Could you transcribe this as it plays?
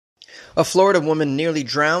A Florida woman nearly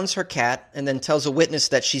drowns her cat and then tells a witness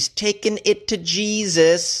that she's taken it to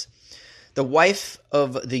Jesus. The wife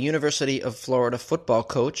of the University of Florida football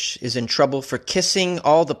coach is in trouble for kissing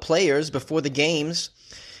all the players before the games.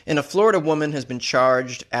 And a Florida woman has been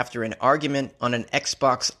charged after an argument on an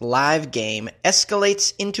Xbox Live game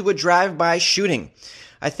escalates into a drive-by shooting.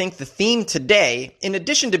 I think the theme today, in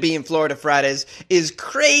addition to being Florida Fridays, is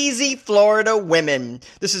crazy Florida women.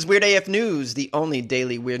 This is Weird AF News, the only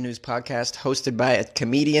daily weird news podcast hosted by a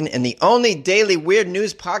comedian and the only daily weird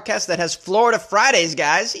news podcast that has Florida Fridays,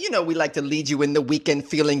 guys. You know we like to lead you in the weekend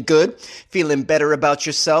feeling good, feeling better about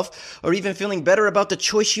yourself, or even feeling better about the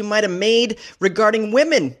choice you might have made regarding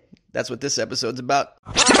women. That's what this episode's about.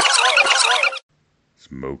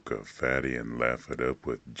 Smoke a fatty and laugh it up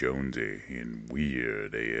with Jonesy in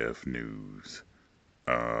Weird AF News.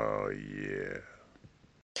 Oh, yeah.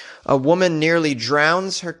 A woman nearly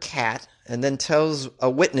drowns her cat and then tells a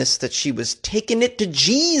witness that she was taking it to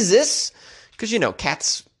Jesus. Because,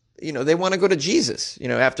 cats, they want to go to Jesus.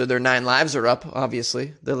 After their 9 lives are up,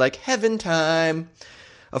 obviously. They're like, heaven time.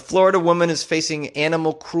 A Florida woman is facing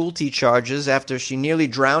animal cruelty charges after she nearly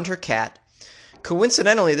drowned her cat.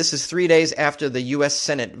 Coincidentally, this is 3 days after the U.S.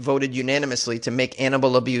 Senate voted unanimously to make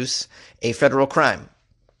animal abuse a federal crime.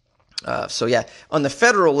 On the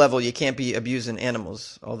federal level, you can't be abusing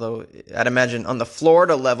animals. Although, I'd imagine on the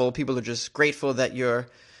Florida level, people are just grateful that you're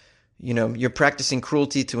practicing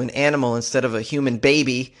cruelty to an animal instead of a human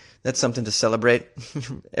baby. That's something to celebrate.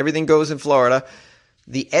 Everything goes in Florida.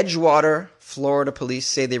 The Edgewater, Florida police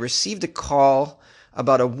say they received a call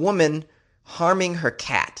about a woman harming her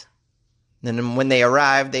cat. And when they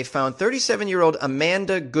arrived, they found 37-year-old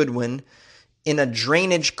Amanda Goodwin in a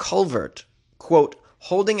drainage culvert, quote,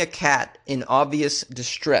 holding a cat in obvious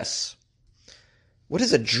distress. What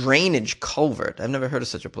is a drainage culvert? I've never heard of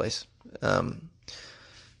such a place.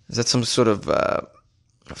 Is that some sort of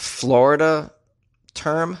Florida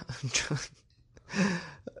term?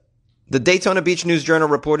 The Daytona Beach News-Journal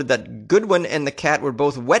reported that Goodwin and the cat were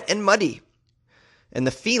both wet and muddy, and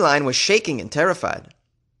the feline was shaking and terrified.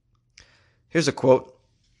 Here's a quote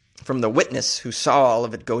from the witness who saw all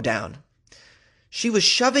of it go down. She was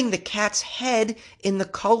shoving the cat's head in the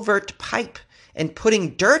culvert pipe and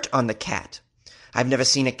putting dirt on the cat. I've never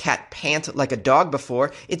seen a cat pant like a dog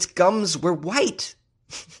before. Its gums were white.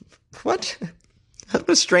 What? What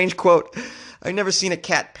a strange quote. I've never seen a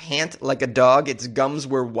cat pant like a dog. Its gums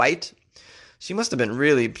were white. She must have been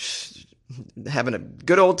really having a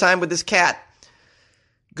good old time with this cat.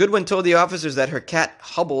 Goodwin told the officers that her cat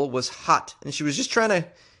Hubble was hot, and she was just trying to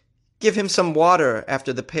give him some water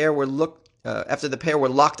after the pair were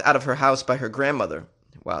locked out of her house by her grandmother.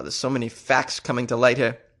 Wow, there's so many facts coming to light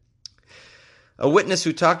here. A witness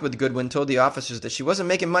who talked with Goodwin told the officers that she wasn't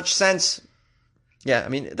making much sense. Yeah, I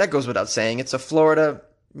mean, that goes without saying. It's a Florida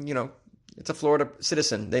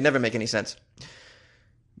citizen. They never make any sense.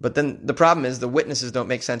 But then the problem is the witnesses don't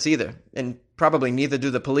make sense either, and probably neither do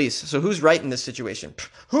the police. So who's right in this situation?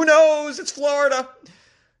 Who knows? It's Florida.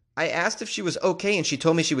 I asked if she was okay, and she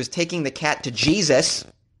told me she was taking the cat to Jesus.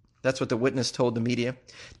 That's what the witness told the media.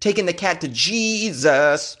 Taking the cat to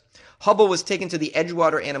Jesus. Hubble was taken to the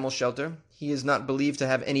Edgewater Animal Shelter. He is not believed to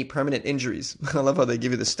have any permanent injuries. I love how they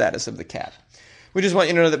give you the status of the cat. We just want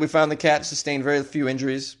you to know that we found the cat, sustained very few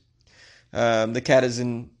injuries. The cat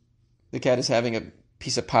is having a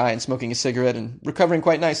piece of pie and smoking a cigarette and recovering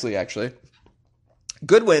quite nicely, actually.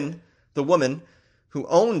 Goodwin, the woman who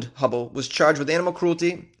owned Hubble, was charged with animal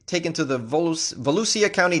cruelty, taken to the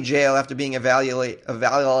Volusia County Jail after being evaluated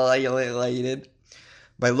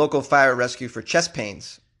by local fire rescue for chest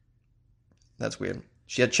pains. That's weird.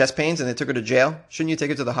 She had chest pains and they took her to jail. Shouldn't you take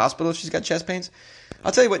her to the hospital if she's got chest pains?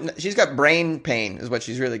 I'll tell you what, she's got brain pain is what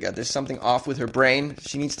she's really got. There's something off with her brain.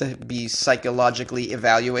 She needs to be psychologically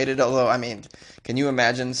evaluated. Although, I mean, can you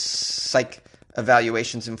imagine psych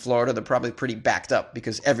evaluations in Florida? They're probably pretty backed up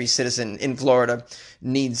because every citizen in Florida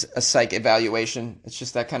needs a psych evaluation. It's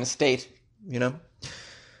just that kind of state, I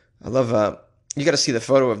love, you got to see the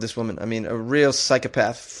photo of this woman. I mean, a real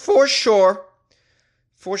psychopath for sure.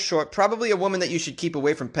 For sure. Probably a woman that you should keep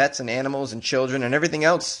away from pets and animals and children and everything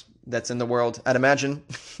else that's in the world, I'd imagine.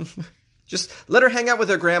 Just let her hang out with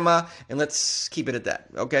her grandma and let's keep it at that,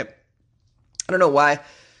 okay? I don't know why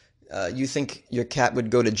you think your cat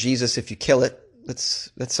would go to Jesus if you kill it.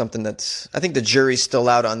 That's something that's... I think the jury's still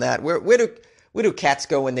out on that. Where do cats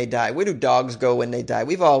go when they die? Where do dogs go when they die?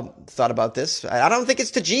 We've all thought about this. I don't think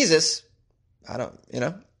it's to Jesus. I don't,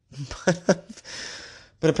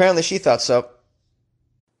 But apparently she thought so.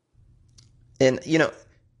 And,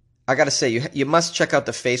 I got to say, you must check out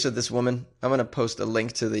the face of this woman. I'm going to post a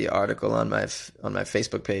link to the article on my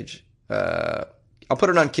Facebook page. I'll put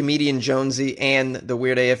it on Comedian Jonesy and the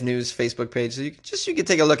Weird AF News Facebook page, so you can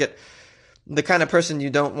take a look at the kind of person you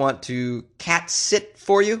don't want to cat sit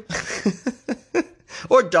for you,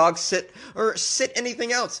 or dog sit, or sit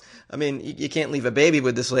anything else. I mean, you can't leave a baby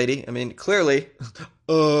with this lady. I mean, clearly.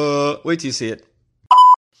 Wait till you see it.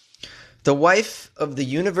 The wife of the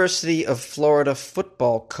University of Florida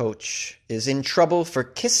football coach is in trouble for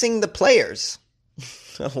kissing the players.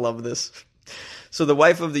 I love this. So the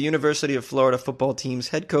wife of the University of Florida football team's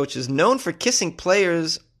head coach is known for kissing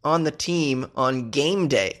players on the team on game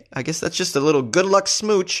day. I guess that's just a little good luck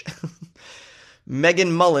smooch.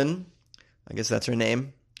 Megan Mullen, I guess that's her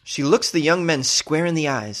name. She looks the young men square in the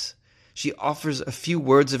eyes. She offers a few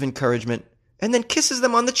words of encouragement and then kisses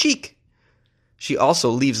them on the cheek. She also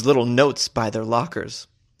leaves little notes by their lockers.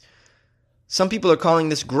 Some people are calling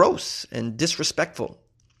this gross and disrespectful.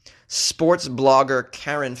 Sports blogger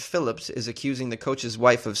Karen Phillips is accusing the coach's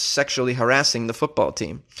wife of sexually harassing the football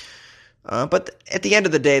team. But at the end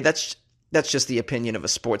of the day, that's just the opinion of a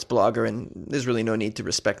sports blogger, and there's really no need to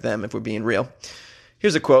respect them if we're being real.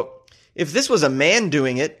 Here's a quote. If this was a man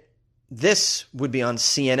doing it, this would be on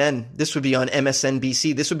CNN. This would be on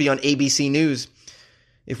MSNBC. This would be on ABC News.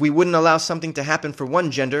 If we wouldn't allow something to happen for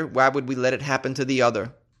one gender, why would we let it happen to the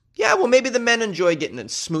other? Yeah, well, maybe the men enjoy getting a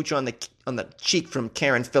smooch on the cheek from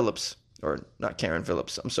Karen Phillips. Or not Karen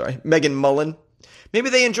Phillips, I'm sorry. Megan Mullen. Maybe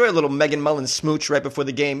they enjoy a little Megan Mullen smooch right before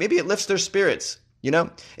the game. Maybe it lifts their spirits, you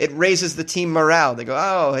know? It raises the team morale. They go,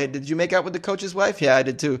 oh, hey, did you make out with the coach's wife? Yeah, I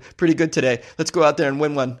did too. Pretty good today. Let's go out there and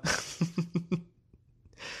win one.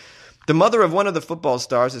 The mother of one of the football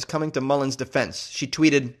stars is coming to Mullen's defense. She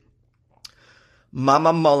tweeted,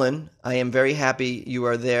 Mama Mullen, I am very happy you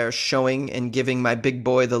are there showing and giving my big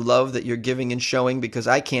boy the love that you're giving and showing because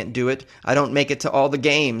I can't do it. I don't make it to all the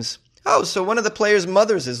games. Oh, so one of the players'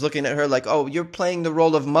 mothers is looking at her like, oh, you're playing the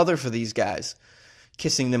role of mother for these guys.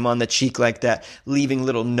 Kissing them on the cheek like that, leaving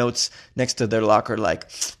little notes next to their locker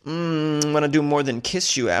like, I want to do more than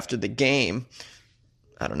kiss you after the game.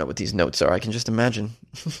 I don't know what these notes are. I can just imagine.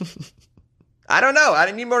 I don't know. I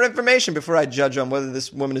need more information before I judge on whether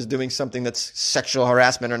this woman is doing something that's sexual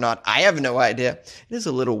harassment or not. I have no idea. It is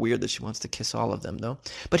a little weird that she wants to kiss all of them, though.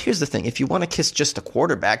 But here's the thing. If you want to kiss just a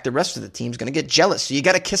quarterback, the rest of the team's going to get jealous. So you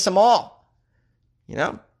got to kiss them all. You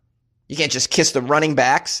know? You can't just kiss the running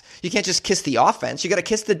backs. You can't just kiss the offense. You got to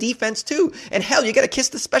kiss the defense, too. And hell, you got to kiss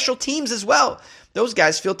the special teams as well. Those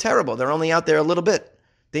guys feel terrible. They're only out there a little bit.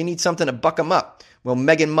 They need something to buck them up. Well,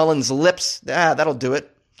 Megan Mullen's lips, that'll do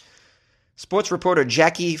it. Sports reporter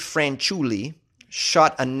Jackie Franciulli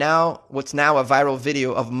shot what's now a viral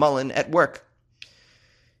video of Mullen at work.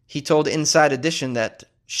 He told Inside Edition that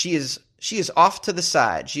she is off to the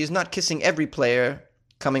side. She is not kissing every player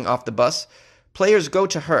coming off the bus. Players go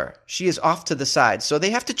to her. She is off to the side. So they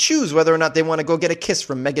have to choose whether or not they want to go get a kiss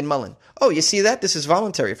from Megan Mullen. Oh, you see that? This is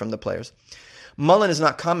voluntary from the players. Mullen is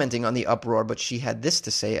not commenting on the uproar, but she had this to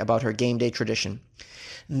say about her game day tradition.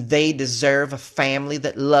 They deserve a family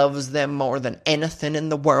that loves them more than anything in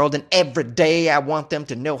the world. And every day I want them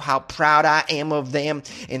to know how proud I am of them.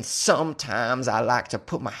 And sometimes I like to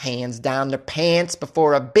put my hands down their pants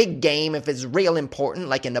before a big game. If it's real important,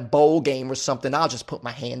 like in a bowl game or something, I'll just put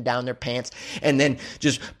my hand down their pants and then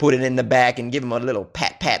just put it in the back and give them a little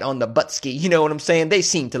pat on the butt ski. You know what I'm saying? They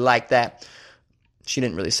seem to like that. She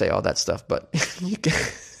didn't really say all that stuff, but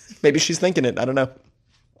maybe she's thinking it. I don't know.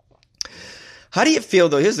 How do you feel,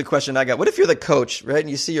 though? Here's the question I got. What if you're the coach, right, and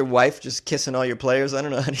you see your wife just kissing all your players? I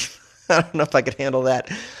don't know. I don't know if I could handle that.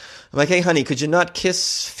 I'm like, hey, honey, could you not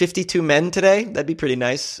kiss 52 men today? That'd be pretty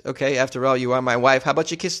nice. Okay, after all, you are my wife. How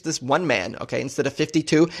about you kiss this one man, okay, instead of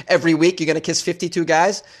 52? Every week you're going to kiss 52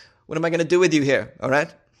 guys? What am I going to do with you here, all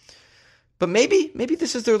right? But maybe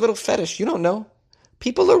this is their little fetish. You don't know.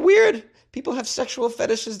 People are weird. People have sexual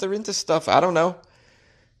fetishes. They're into stuff. I don't know.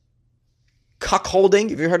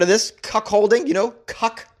 Cuckolding. Have you heard of this? Cuckolding,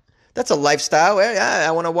 cuck. That's a lifestyle. Yeah,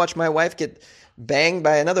 I want to watch my wife get banged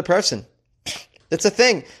by another person. That's a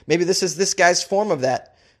thing. Maybe this is this guy's form of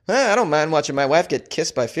that. I don't mind watching my wife get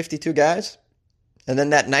kissed by 52 guys. And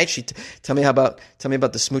then that night she tell me about the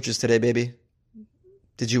smooches today, baby.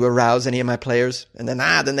 Did you arouse any of my players? And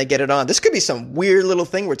then they get it on. This could be some weird little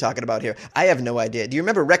thing we're talking about here. I have no idea. Do you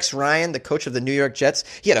remember Rex Ryan, the coach of the New York Jets?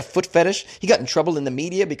 He had a foot fetish. He got in trouble in the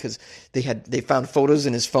media because they found photos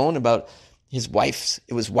in his phone about his wife's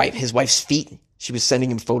feet. She was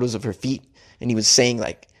sending him photos of her feet, and he was saying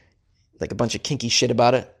like a bunch of kinky shit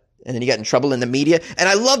about it. And then he got in trouble in the media. And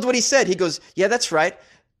I loved what he said. He goes, yeah, that's right.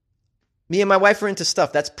 Me and my wife are into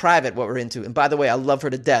stuff. That's private, what we're into. And by the way, I love her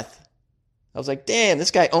to death. I was like, damn,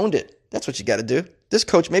 this guy owned it. That's what you got to do.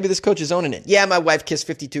 Maybe this coach is owning it. Yeah, my wife kissed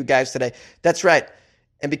 52 guys today. That's right.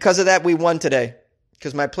 And because of that, we won today.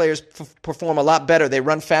 Because my players perform a lot better. They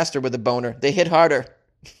run faster with a boner. They hit harder.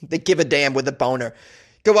 They give a damn with a boner.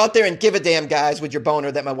 Go out there and give a damn, guys, with your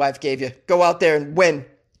boner that my wife gave you. Go out there and win.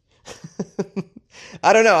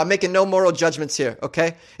 I don't know. I'm making no moral judgments here,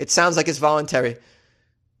 okay? It sounds like it's voluntary.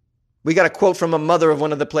 We got a quote from a mother of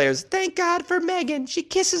one of the players. Thank God for Megan. She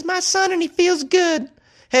kisses my son and he feels good.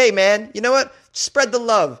 Hey, man, you know what? Spread the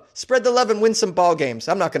love. Spread the love and win some ball games.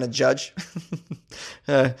 I'm not going to judge.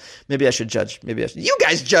 Maybe I should judge. You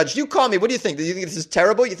guys judge. You call me. What do you think? Do you think this is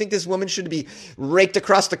terrible? You think this woman should be raked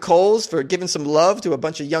across the coals for giving some love to a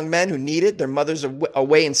bunch of young men who need it? Their mothers are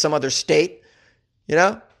away in some other state. You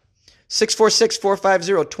know?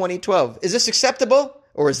 646-450-2012. Is this acceptable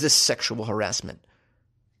or is this sexual harassment?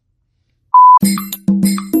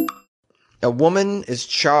 A woman is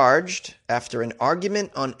charged after an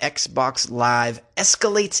argument on Xbox Live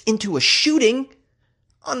escalates into a shooting.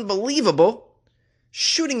 Unbelievable.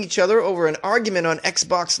 Shooting each other over an argument on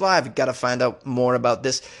Xbox Live. Got to find out more about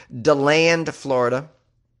this. DeLand, Florida.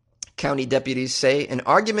 County deputies say an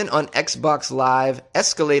argument on Xbox Live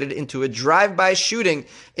escalated into a drive-by shooting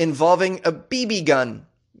involving a BB gun.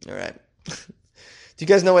 All right. Do you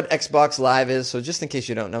guys know what Xbox Live is? So just in case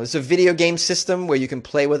you don't know, it's a video game system where you can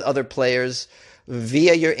play with other players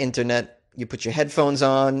via your internet. You put your headphones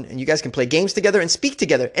on and you guys can play games together and speak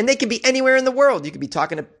together. And they can be anywhere in the world. You could be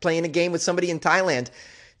playing a game with somebody in Thailand,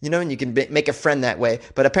 and you can make a friend that way.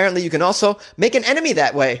 But apparently you can also make an enemy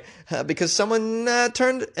that way because someone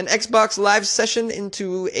turned an Xbox Live session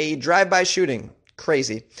into a drive-by shooting.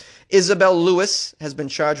 Crazy. Isabel Lewis has been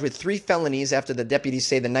charged with 3 felonies after the deputies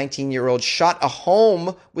say the 19-year-old shot a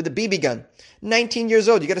home with a BB gun. 19 years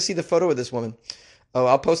old. You got to see the photo of this woman. Oh,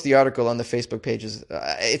 I'll post the article on the Facebook pages.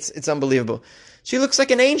 It's unbelievable. She looks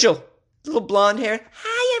like an angel. Little blonde hair.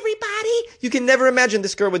 Hi, everybody. You can never imagine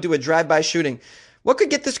this girl would do a drive-by shooting. What could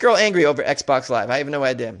get this girl angry over Xbox Live? I have no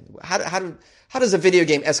idea. How does a video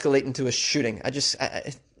game escalate into a shooting?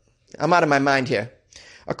 I'm out of my mind here.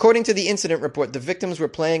 According to the incident report, the victims were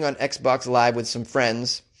playing on Xbox Live with some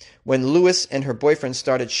friends when Lewis and her boyfriend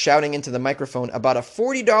started shouting into the microphone about a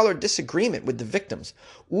 $40 disagreement with the victims.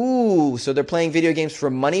 Ooh, so they're playing video games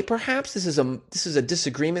for money, perhaps? This is a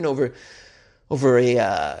disagreement over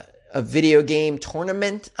a video game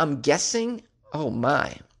tournament, I'm guessing? Oh,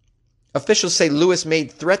 my. Officials say Lewis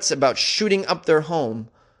made threats about shooting up their home.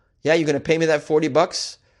 Yeah, you're going to pay me that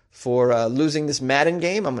 $40 for losing this Madden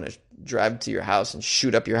game? I'm going to drive to your house and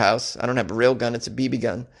shoot up your house. I don't have a real gun. It's a BB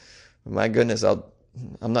gun. My goodness,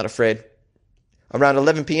 I'm not afraid. Around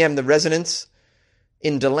 11 p.m., the residents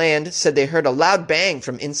in DeLand said they heard a loud bang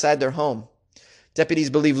from inside their home. Deputies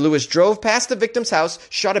believe Lewis drove past the victim's house,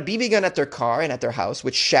 shot a BB gun at their car and at their house,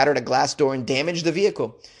 which shattered a glass door and damaged the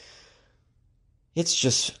vehicle. It's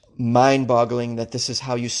just mind-boggling that this is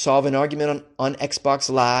how you solve an argument on Xbox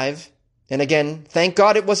Live. And again, thank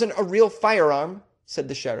God it wasn't a real firearm, said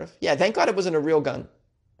the sheriff. Yeah, thank God it wasn't a real gun.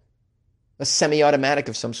 A semi-automatic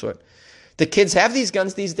of some sort. The kids have these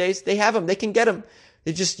guns these days. They have them. They can get them.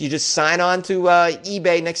 You just sign on to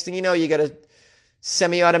eBay. Next thing you know, you got a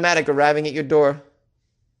semi-automatic arriving at your door.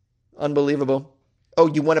 Unbelievable. Oh,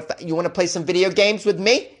 you want to play some video games with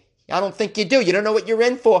me? I don't think you do. You don't know what you're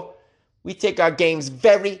in for. We take our games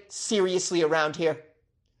very seriously around here.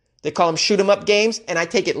 They call them shoot 'em up games, and I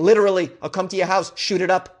take it literally. I'll come to your house, shoot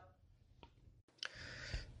it up.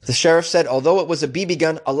 The sheriff said although it was a BB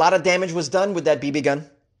gun, a lot of damage was done with that BB gun.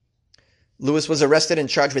 Lewis was arrested and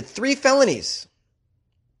charged with 3 felonies.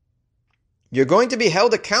 You're going to be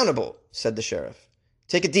held accountable, said the sheriff.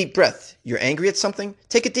 Take a deep breath. You're angry at something?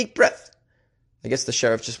 Take a deep breath. I guess the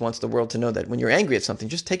sheriff just wants the world to know that when you're angry at something,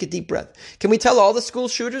 just take a deep breath. Can we tell all the school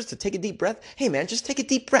shooters to take a deep breath? Hey, man, just take a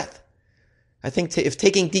deep breath. I think if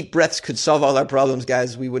taking deep breaths could solve all our problems,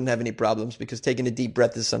 guys, we wouldn't have any problems because taking a deep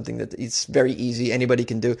breath is something that it's very easy. Anybody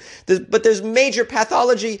can do. But there's major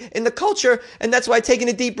pathology in the culture, and that's why taking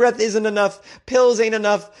a deep breath isn't enough. Pills ain't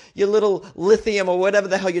enough. Your little lithium or whatever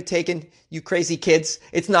the hell you're taking, you crazy kids,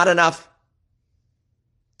 it's not enough.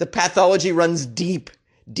 The pathology runs deep.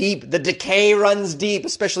 Deep. The decay runs deep,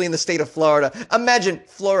 especially in the state of Florida. Imagine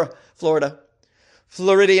Florida.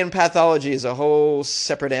 Floridian pathology is a whole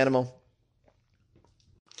separate animal.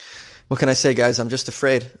 What can I say, guys? I'm just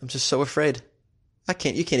afraid. I'm just so afraid. You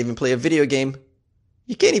can't even play a video game.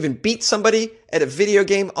 You can't even beat somebody at a video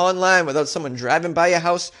game online without someone driving by your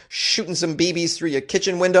house, shooting some BBs through your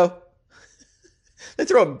kitchen window. They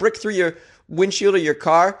throw a brick through your windshield of your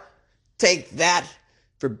car. Take that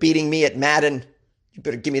for beating me at Madden. You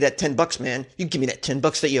better give me that $10, man. You give me that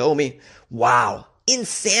 $10 that you owe me. Wow.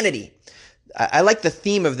 insanity. I like the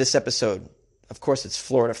theme of this episode. Of course, it's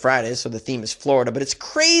Florida Friday, so the theme is Florida, but it's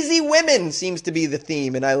crazy women seems to be the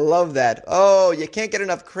theme, and I love that. Oh, you can't get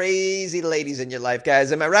enough crazy ladies in your life,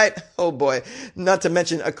 guys. Am I right? Oh, boy. Not to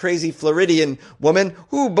mention a crazy Floridian woman.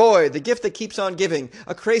 Oh, boy, the gift that keeps on giving.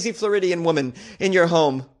 A crazy Floridian woman in your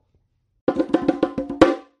home.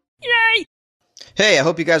 Yay! Hey, I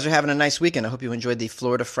hope you guys are having a nice weekend. I hope you enjoyed the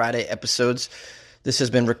Florida Friday episodes. This has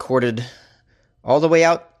been recorded all the way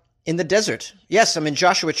out in the desert. Yes, I'm in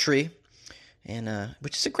Joshua Tree. And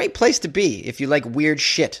which is a great place to be if you like weird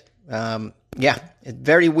shit.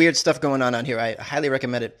 Very weird stuff going on out here. I highly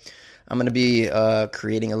recommend it. I'm going to be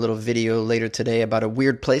creating a little video later today about a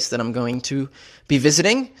weird place that I'm going to be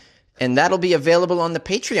visiting, and that'll be available on the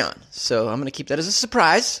Patreon. So I'm going to keep that as a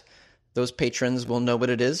surprise. Those patrons will know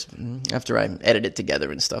what it is after I edit it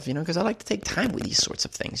together and stuff, because I like to take time with these sorts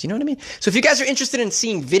of things. You know what I mean? So if you guys are interested in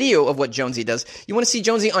seeing video of what Jonesy does, you want to see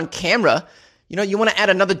Jonesy on camera, you want to add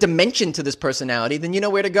another dimension to this personality, then you know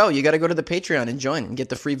where to go. You got to go to the Patreon and join and get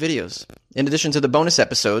the free videos, in addition to the bonus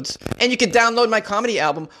episodes. And you can download my comedy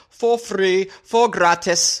album for free, for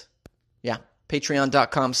gratis. Yeah,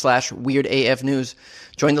 patreon.com/weirdafnews.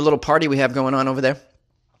 Join the little party we have going on over there.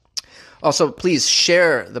 Also, please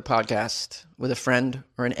share the podcast with a friend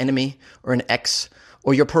or an enemy or an ex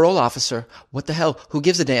or your parole officer. What the hell? Who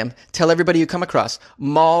gives a damn? Tell everybody you come across.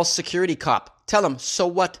 Mall security cop. Tell them, so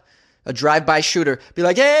what? A drive-by shooter. Be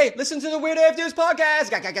like, hey, listen to the Weird AF News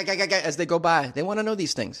podcast as they go by. They want to know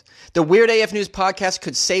these things. The Weird AF News podcast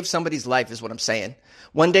could save somebody's life is what I'm saying.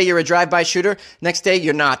 One day you're a drive-by shooter. Next day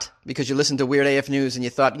you're not because you listened to Weird AF News and you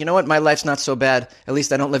thought, you know what, my life's not so bad. At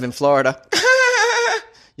least I don't live in Florida.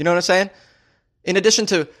 You know what I'm saying? In addition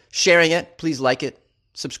to sharing it, please like it,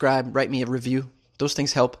 subscribe, write me a review. Those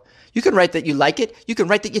things help. You can write that you like it. You can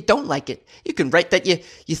write that you don't like it. You can write that you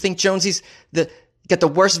think Jonesy's got the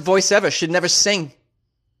worst voice ever, should never sing.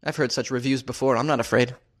 I've heard such reviews before. I'm not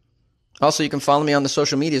afraid. Also, you can follow me on the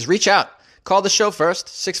social medias. Reach out. Call the show first,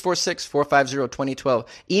 646-450-2012.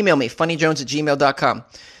 Email me, funnyjones@gmail.com.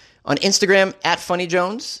 On Instagram,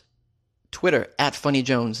 @funnyjones. Twitter,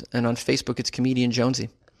 @funnyjones. And on Facebook, it's Comedian Jonesy.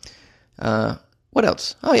 What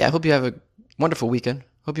else? Oh, yeah, I hope you have a wonderful weekend.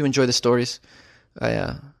 Hope you enjoy the stories.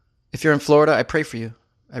 If you're in Florida, I pray for you.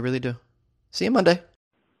 I really do. See you Monday.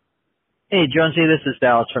 Hey, Jonesy, this is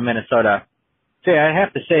Dallas from Minnesota. Say, I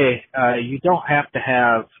have to say, you don't have to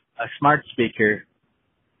have a smart speaker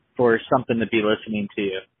for something to be listening to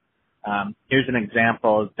you. Here's an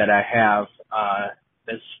example that I have.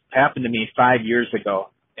 This happened to me 5 years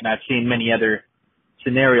ago, and I've seen many other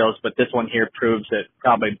scenarios, but this one here proves it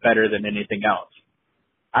probably better than anything else.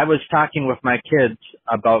 I was talking with my kids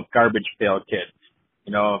about Garbage Pail Kids,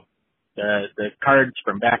 the cards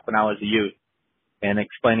from back when I was a youth, and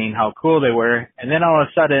explaining how cool they were. And then all of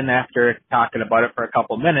a sudden, after talking about it for a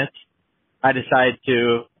couple minutes, I decided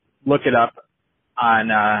to look it up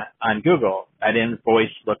on Google. I didn't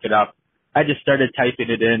voice look it up. I just started typing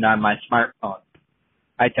it in on my smartphone.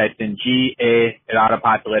 I typed in GA, it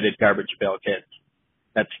auto-populated Garbage Pail Kids.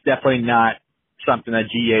 That's definitely not something that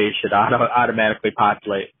GA should automatically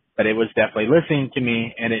populate, but it was definitely listening to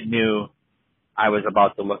me, and it knew I was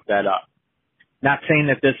about to look that up. Not saying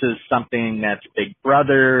that this is something that's Big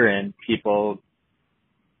Brother and people,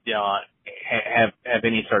 have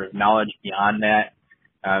any sort of knowledge beyond that.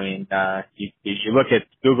 I mean, you look at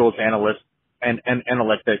Google's analytics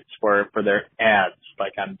for their ads,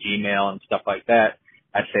 like on Gmail and stuff like that.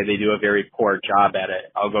 I'd say they do a very poor job at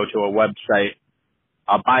it. I'll go to a website,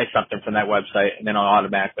 I'll buy something from that website, and then I'll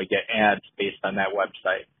automatically get ads based on that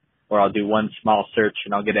website. Or I'll do one small search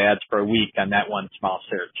and I'll get ads for a week on that one small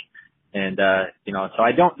search. And, so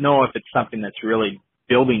I don't know if it's something that's really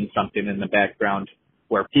building something in the background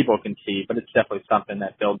where people can see, but it's definitely something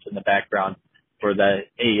that builds in the background for the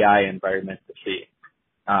AI environment to see.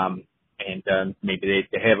 Maybe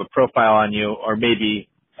they have a profile on you, or maybe,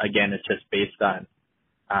 again, it's just based on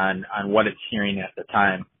what it's hearing at the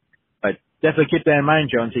time. But definitely keep that in mind,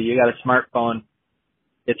 Jonesy. You got a smartphone,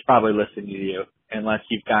 it's probably listening to you, unless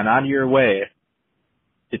you've gone out of your way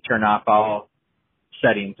to turn off all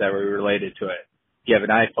settings that were related to it. If you have an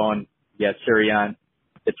iPhone, you have Siri on,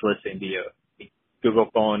 it's listening to you. Google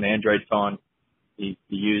phone, Android phone, you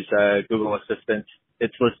use Google Assistant,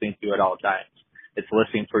 it's listening to you at all times. It's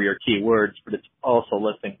listening for your keywords, but it's also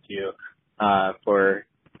listening to you for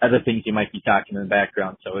other things you might be talking in the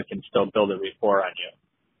background, so it can still build a rapport on you.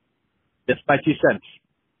 Just by 2 cents.